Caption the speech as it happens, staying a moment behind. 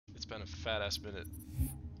been a fat ass minute.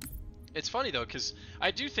 It's funny though, because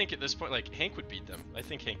I do think at this point, like, Hank would beat them. I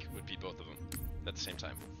think Hank would beat both of them at the same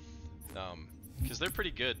time. Because they're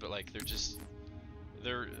pretty good, but like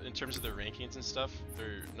they're in terms of their rankings and stuff,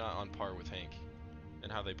 they're not on par with Hank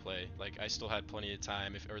and how they play. Like, I still had plenty of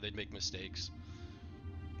time, or they'd make mistakes.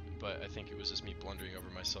 But I think it was just me blundering over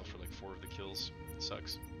myself for like 4 of the kills. It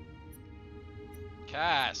sucks.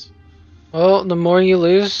 Cass! Well, the more you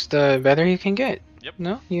lose, the better you can get. Yep.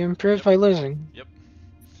 No? You improve by losing. Yep.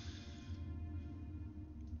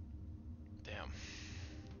 Damn.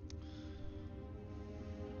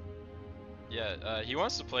 Yeah, he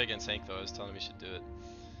wants to play against Hank though. I was telling him he should do it.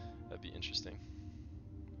 That'd be interesting.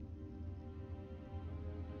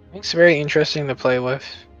 It's very interesting to play with.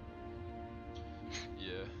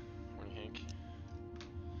 Yeah. Morning, Hank.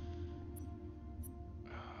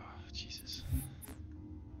 Oh, Jesus.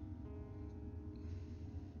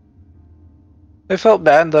 I felt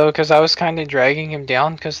bad though, because I was kind of dragging him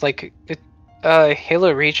down, because like,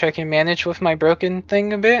 Halo Reach I can manage with my broken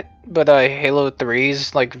thing a bit, but Halo 3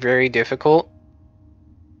 is like very difficult.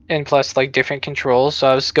 And plus like different controls, so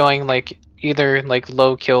I was going like either like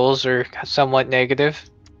low kills or somewhat negative.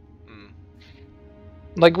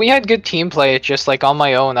 Like, we had good team play, it's just like on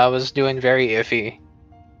my own I was doing very iffy.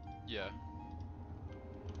 Yeah.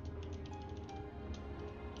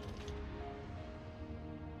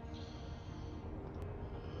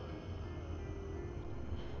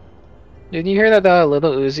 Did you hear that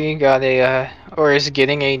little Uzi got a or is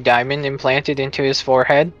getting a diamond implanted into his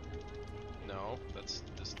forehead? No, that's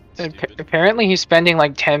just stupid. Apparently he's spending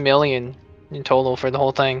like 10 million in total for the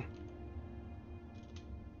whole thing.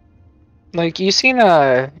 Like, you seen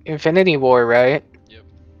Infinity War, right? Yep.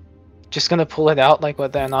 Just gonna pull it out like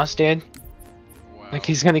what Thanos did? Wow. Like,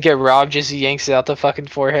 he's gonna get robbed, just yanks it out the fucking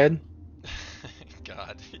forehead.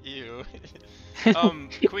 God, ew.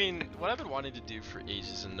 Queen, what I've been wanting to do for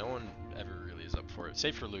ages, and no one ever really is up for it,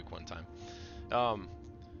 save for Luke one time.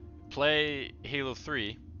 Play Halo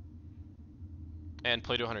 3 and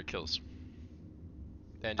play to 100 kills.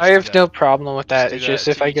 And I have no problem with that, do it's that just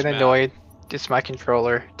if to I each get map. annoyed, it's my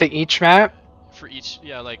controller. To each map? For each,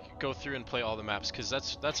 yeah, like go through and play all the maps, because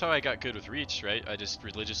that's how I got good with Reach, right? I just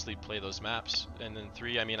religiously play those maps, and then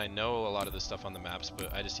 3, I mean, I know a lot of the stuff on the maps,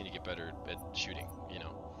 but I just need to get better at shooting, you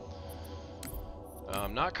know.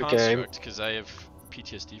 Not Construct, because I have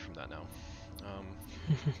PTSD from that now.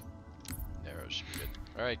 Arrows should be good.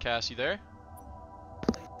 Alright, Cass, you there?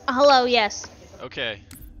 Hello, yes. Okay.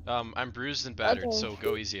 I'm bruised and battered, Okay. so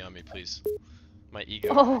go easy on me, please. My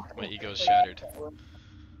Oh. ego's shattered.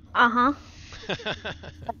 Uh-huh.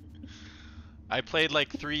 I played like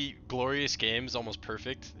 3 glorious games, almost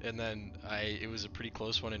perfect, and then it was a pretty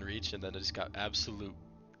close one in Reach, and then I just got absolute,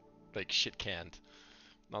 like, shit canned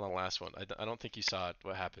on the last one. I don't think you saw it,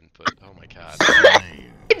 what happened, but oh my god.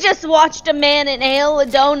 I just watched a man inhale a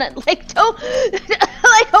donut like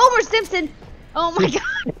like Homer Simpson. Oh my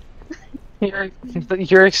god.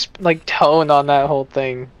 your like tone on that whole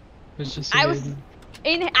thing was just amazing.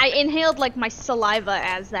 I inhaled like my saliva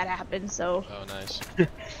as that happened, so. Oh, nice.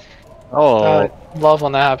 Love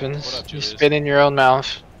when that happens. What up, You Julius? spit in your own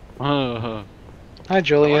mouth. Hi,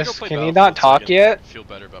 Julius. Can you Battlefield not so I talk can yet? Feel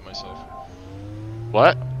better about myself.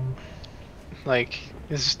 What? Like,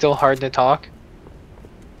 is it still hard to talk?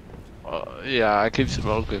 Yeah, I keep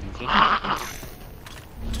smoking.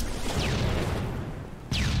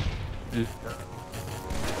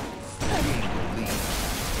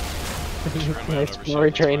 Nice power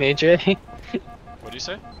drain, AJ. What'd you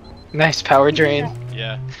say? Nice power drain.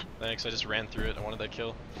 Yeah, thanks. I just ran through it. I wanted that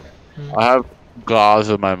kill. I have gauze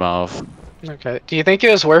in my mouth. Okay. Do you think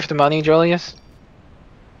it was worth the money, Julius?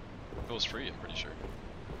 It was free, I'm pretty sure.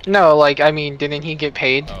 No, like, I mean, didn't he get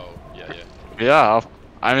paid? Oh, yeah. Yeah,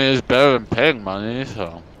 I mean it's better than paying money,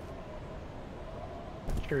 so.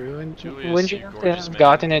 True. And Julius, wouldn't you you have gorgeous man.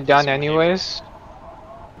 gotten it done Some anyways?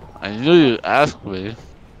 I knew you'd ask me.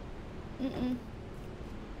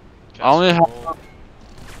 I only have.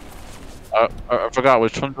 I forgot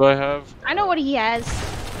which one do I have? I know what he has.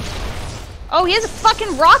 Oh, he has a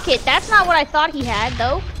fucking rocket. That's not what I thought he had,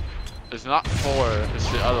 though. It's not 4, it's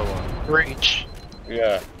the other one. Reach.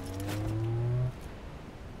 Yeah.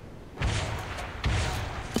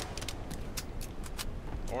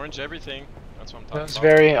 Orange everything. That's what I'm talking That was about.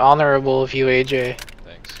 very honorable of you, AJ.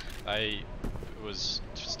 Thanks. I was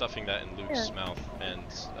stuffing that in Luke's mouth and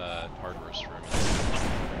hardware's for him.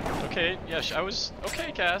 Okay, yeah, I was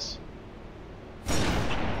okay, Cass.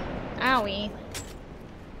 Owie.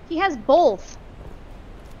 He has both.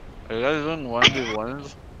 Are you guys doing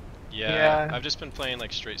 1v1s? Yeah, Yeah. I've just been playing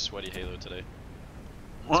like straight sweaty Halo today.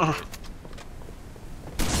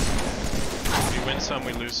 win some,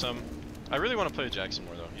 we lose some. I really want to play with Jackson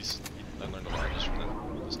more though. I learned a lot just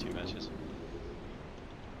from those 2 matches.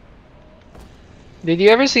 Did you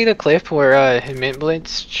ever see the clip where Mint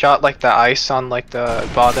Blitz shot like the ice on like the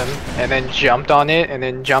bottom and then jumped on it and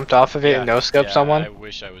then jumped off of it and no-scoped someone? I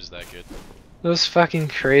wish I was that good. It was fucking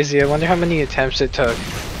crazy. I wonder how many attempts it took.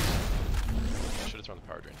 I should have thrown the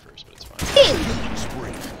power drain first, but it's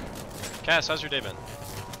fine. Cass, how's your day been?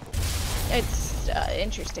 It's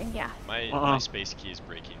interesting, yeah. My space key is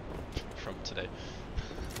breaking from today.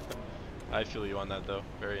 I feel you on that though.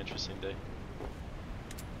 Very interesting day.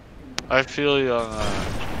 I feel you on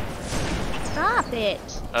that Stop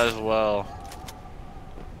it. as well.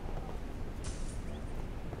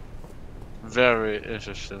 Very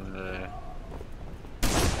interesting day.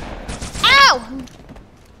 Ow!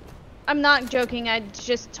 I'm not joking, I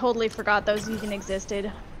just totally forgot those even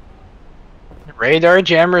existed. Radar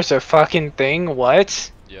jammer's a fucking thing?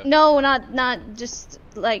 What? Yeah. No, not just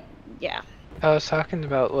like, yeah. I was talking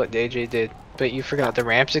about what AJ did, but you forgot the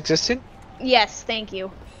ramps existed? Yes, thank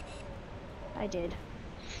you. I did.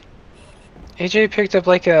 AJ picked up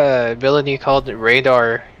like a ability called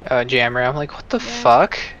radar jammer. I'm like, what the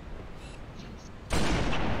fuck?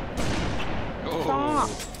 Oh. Stop.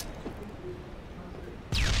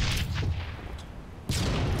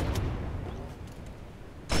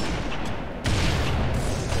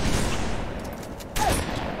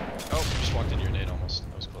 Oh, just walked into your nade almost.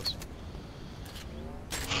 That was close.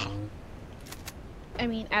 I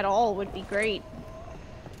mean, at all would be great.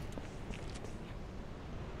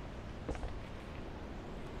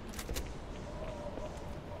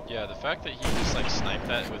 Yeah, the fact that he just like sniped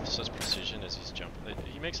that with such precision as he's jumping,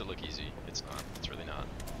 he makes it look easy. It's not. It's really not.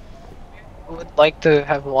 I would like to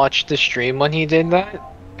have watched the stream when he did that,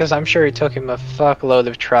 because I'm sure it took him a fuckload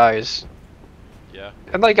of tries. Yeah.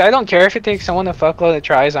 And like, I don't care if it takes someone a fuckload of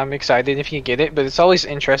tries, I'm excited if you get it, but it's always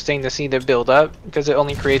interesting to see the build up, because it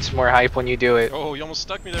only creates more hype when you do it. Oh, you almost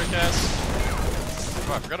stuck me there, Cass.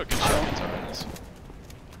 Oh, I forgot how good shotguns are in this.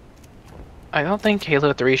 I don't think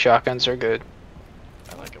Halo 3 shotguns are good.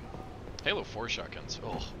 I like them. Halo 4 shotguns.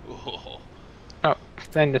 Oh. Oh. Oh,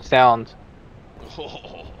 then the sound.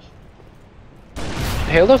 Oh.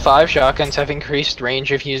 Halo 5 shotguns have increased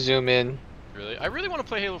range if you zoom in. Really? I really want to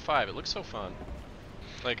play Halo 5. It looks so fun.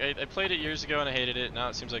 Like, I played it years ago and I hated it. Now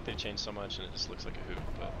it seems like they've changed so much and it just looks like a hoot.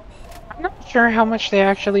 But I'm not sure how much they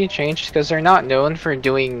actually changed, because they're not known for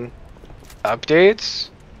doing updates.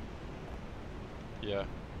 yeah.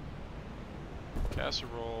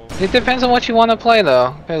 Casserole. It depends on what you want to play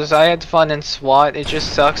though, because I had fun in SWAT. It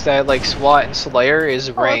just sucks that like SWAT and Slayer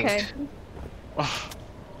is ranked. Okay.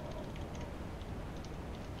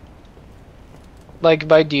 Like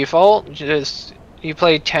by default, just you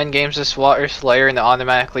play 10 games of SWAT or Slayer and it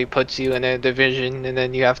automatically puts you in a division, and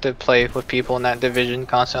then you have to play with people in that division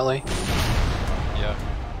constantly. Yeah.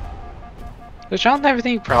 Which I don't have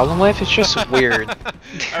any problem with, it's just weird.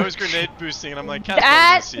 I was grenade boosting and I'm like, Cass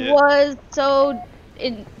That doesn't see it. was so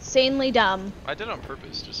insanely dumb. I did it on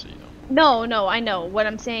purpose, just so you know. No, I know. What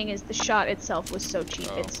I'm saying is the shot itself was so cheap,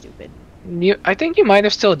 Oh. it's stupid. I think you might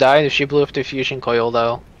have still died if she blew up the fusion coil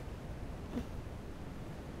though.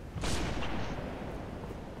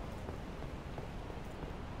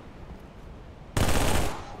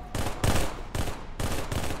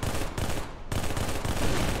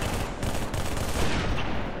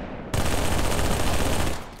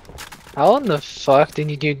 How in the fuck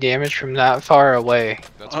did you do damage from that far away?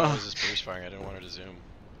 That's why I was just burst firing. I didn't want her to zoom.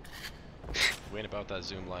 We ain't about that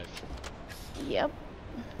zoom life. Yep.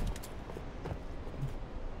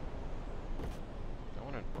 I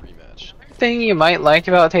want a rematch. Thing you might like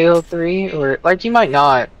about Halo 3, or like you might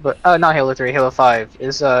not, but not Halo 3, Halo 5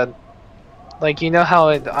 is like you know how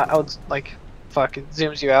it like fuck it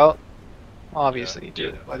zooms you out. Obviously, you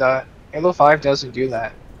do, but Halo 5 doesn't do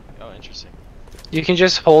that. Oh, interesting. You can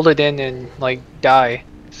just hold it in and like die,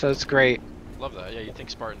 so it's great. Love that. Yeah, you'd think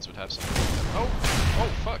Spartans would have something.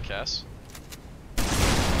 Oh, fuck, Cass.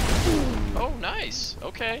 Oh, nice.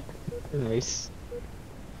 Okay. Nice.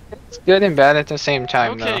 It's good and bad at the same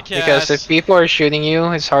time Okay, though, Cass. because if people are shooting you,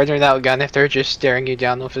 it's harder to outgun if they're just staring you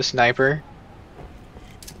down with a sniper.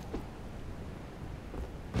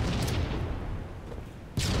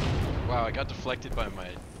 Wow, I got deflected by my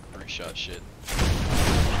brute shot shit.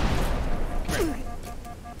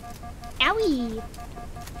 Owie!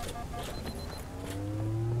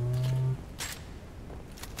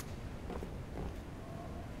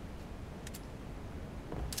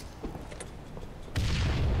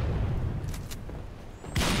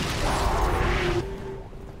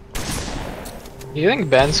 Do you think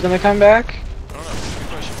Ben's gonna come back? I don't know. Good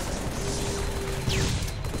question.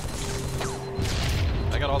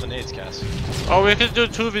 got all the nades, Cass. Oh, we can do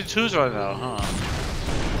 2v2s right now, huh?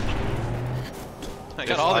 I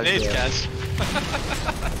got all the nades, Cass.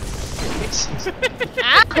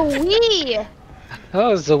 Owie! That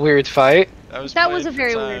was a weird fight. That was a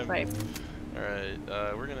very weird fight. Alright,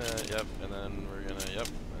 we're gonna, yep, and then we're gonna, yep,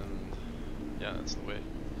 and yeah, that's the way.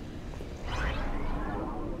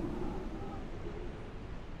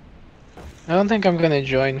 I don't think I'm gonna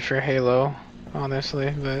join for Halo,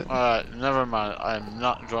 honestly, but... Alright, never mind. I'm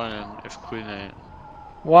not joining if Queen ain't.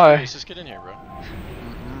 Why? Please, just get in here, bro.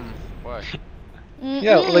 Why?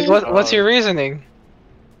 Yeah, like, what's your reasoning?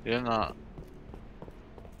 You're not.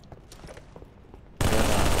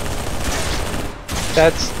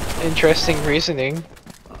 That's interesting reasoning.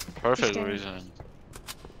 Perfect reason.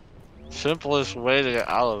 Simplest way to get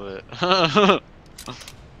out of it. I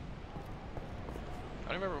don't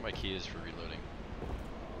remember what my key is for reloading.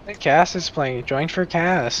 I think Cass is playing. Join for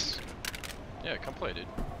Cass. Yeah, come play, dude.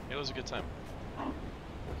 Halo's a good time.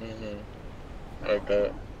 I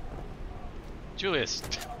bet. Julius.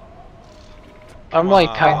 I'm Come like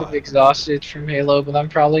on. kind of exhausted from Halo, but I'm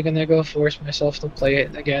probably gonna go force myself to play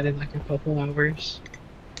it again in like a couple hours.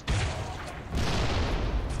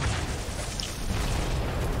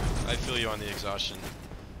 I feel you on the exhaustion.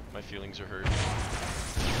 My feelings are hurt.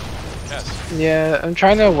 Cass. Yeah, I'm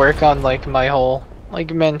trying to work on like my whole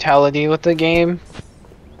like mentality with the game.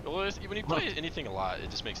 Well, when you play anything a lot, it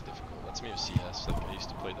just makes it difficult. That's me with CS. Like, I used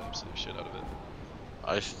to play the absolute shit out of it.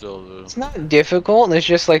 I still do. It's not difficult, it's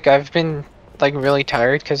just like I've been like really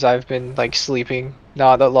tired because I've been like sleeping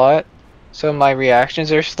not a lot. So my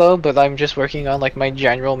reactions are slow, but I'm just working on like my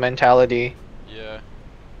general mentality. Yeah.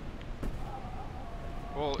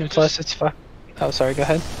 Well, And plus it's fun. Oh, sorry, go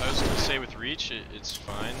ahead. I was gonna say with Reach, it's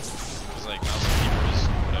fine. Because, like, mouse and keyboard is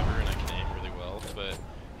whatever, and I can aim really well. But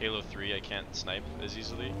Halo 3, I can't snipe as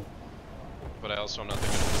easily. But I also am not that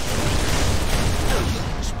good at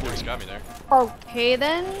Boys got me there. Okay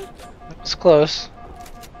then. It's close.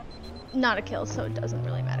 Not a kill, so it doesn't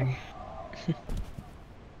really matter.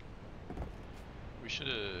 We should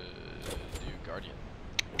do Guardian.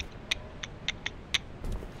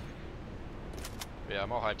 But yeah,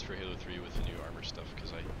 I'm all hyped for Halo 3 with the new armor stuff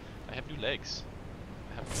because I have new legs.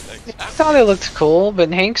 I have new legs. I thought it looked cool,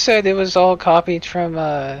 but Hank said it was all copied from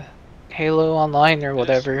Halo Online or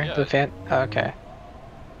whatever. yeah. The fan. Okay.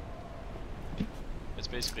 It's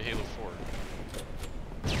basically Halo 4.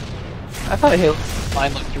 I thought Halo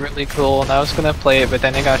Online looked really cool, and I was gonna play it, but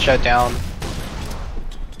then it got shut down.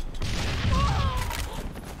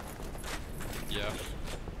 Yeah.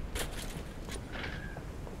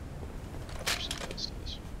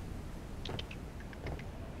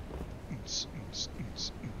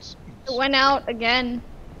 It went out again.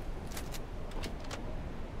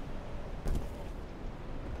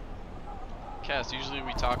 Cass, usually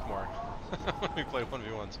we talk more when we play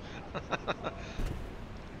 1v1s.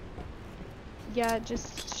 Yeah, just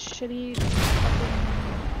shitty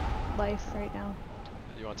fucking life right now.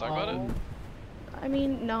 You want to talk about it? I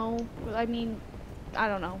mean, no. I mean, I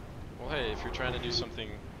don't know. Well, hey, if you're trying to do something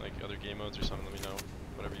like other game modes or something, let me know.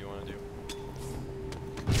 Whatever you want to do.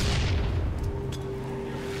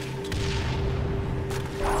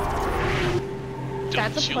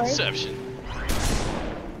 That's a play. Shieldception.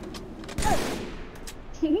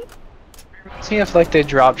 See if like the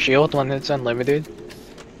drop shield when it's unlimited.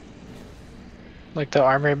 Like the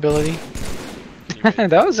armor ability. Anyway,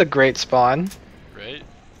 That was a great spawn. right?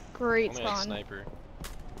 Great Only like spawn. sniper.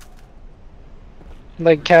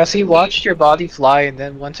 Like Cassie watched your body fly, and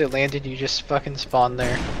then once it landed, you just fucking spawned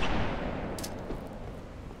there.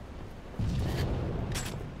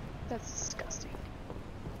 That's disgusting.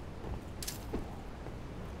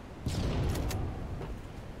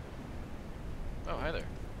 Oh, hi there.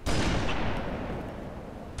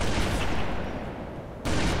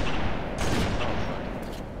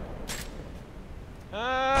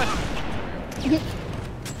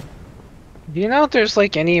 Do you know if there's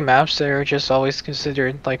like any maps that are just always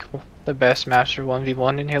considered like the best maps for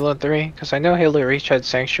 1v1 in Halo 3? Because I know Halo Reach had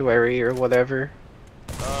Sanctuary or whatever.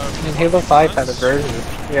 And Halo 5 had a version.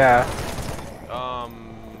 Yeah.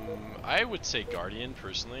 I would say Guardian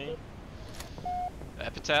personally.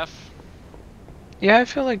 Epitaph. Yeah, I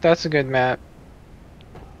feel like that's a good map.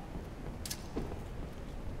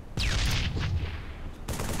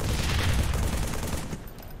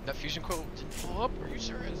 That fusion quote didn't blow up. Are you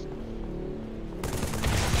serious?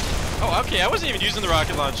 Oh, okay. I wasn't even using the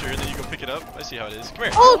rocket launcher, and then you go pick it up. I see how it is. Come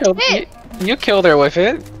here. Oh shit! You killed her with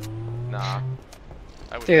it. Nah.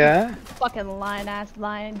 I would. Yeah. Fucking lying ass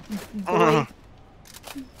lion. Boy.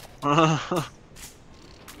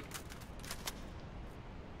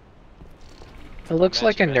 It looks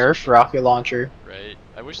like a Imagine Nerf rocket launcher. Right?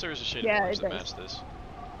 I wish there was a shade Yeah, of orange it that does. matched this.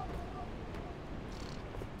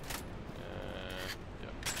 Yeah.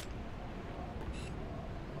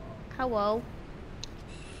 Hello.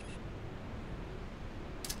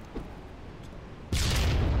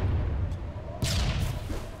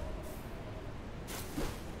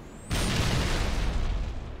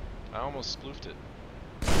 I almost spoofed it.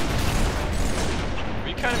 Were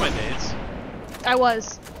you counting my nades? I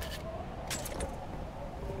was.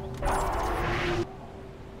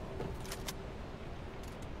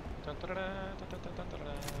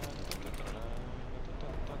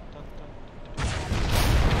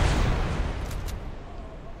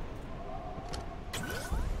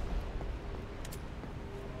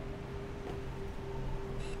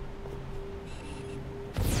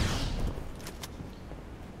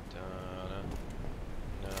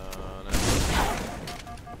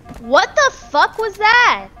 What the fuck was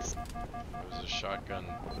that? It was a shotgun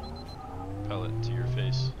pellet to your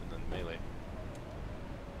face and then melee.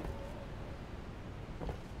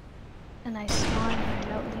 And I spawned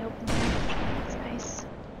right out in the open there. That's nice.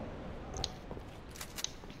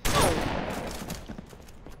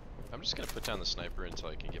 I'm just gonna put down the sniper until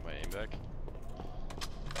I can get my aim back.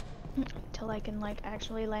 Till I can like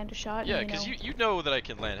actually land a shot. Yeah, and, because you know that I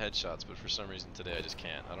can land headshots, but for some reason today I just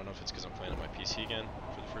can't. I don't know if it's because I'm playing on my PC again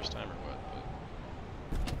for the first time or what, but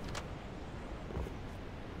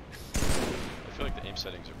I feel like the aim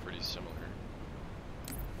settings are pretty similar.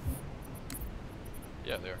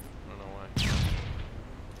 Yeah, they are. I don't know why.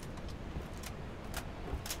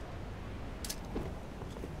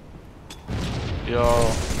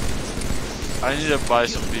 Yo, I need to buy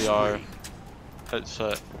some VR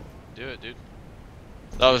headset. Do it, dude.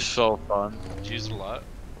 That was so fun. Did you use it a lot?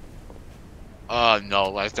 No,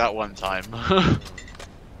 like that one time.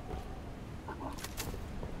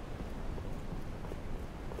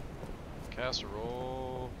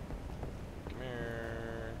 Casserole. Come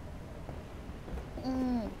here.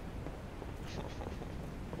 Mm.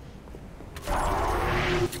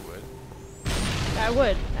 You would. I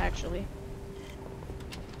would actually.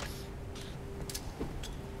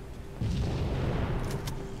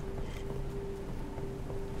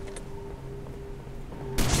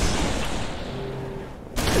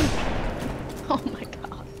 Oh my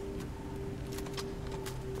god.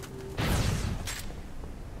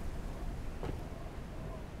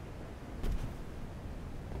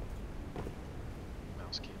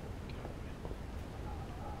 Mouse cable. Get out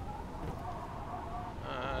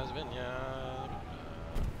of the way. Vineyard.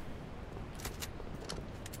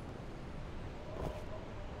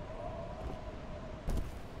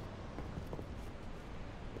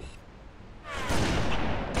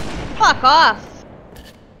 Fuck off.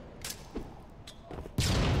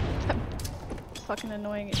 Fucking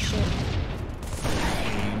annoying as shit.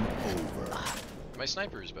 My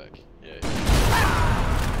sniper is back. Yay.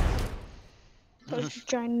 There's a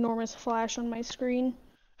ginormous flash on my screen.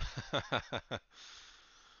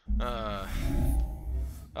 uh,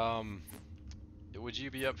 would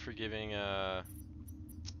you be up for giving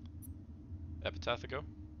Epitaph a go?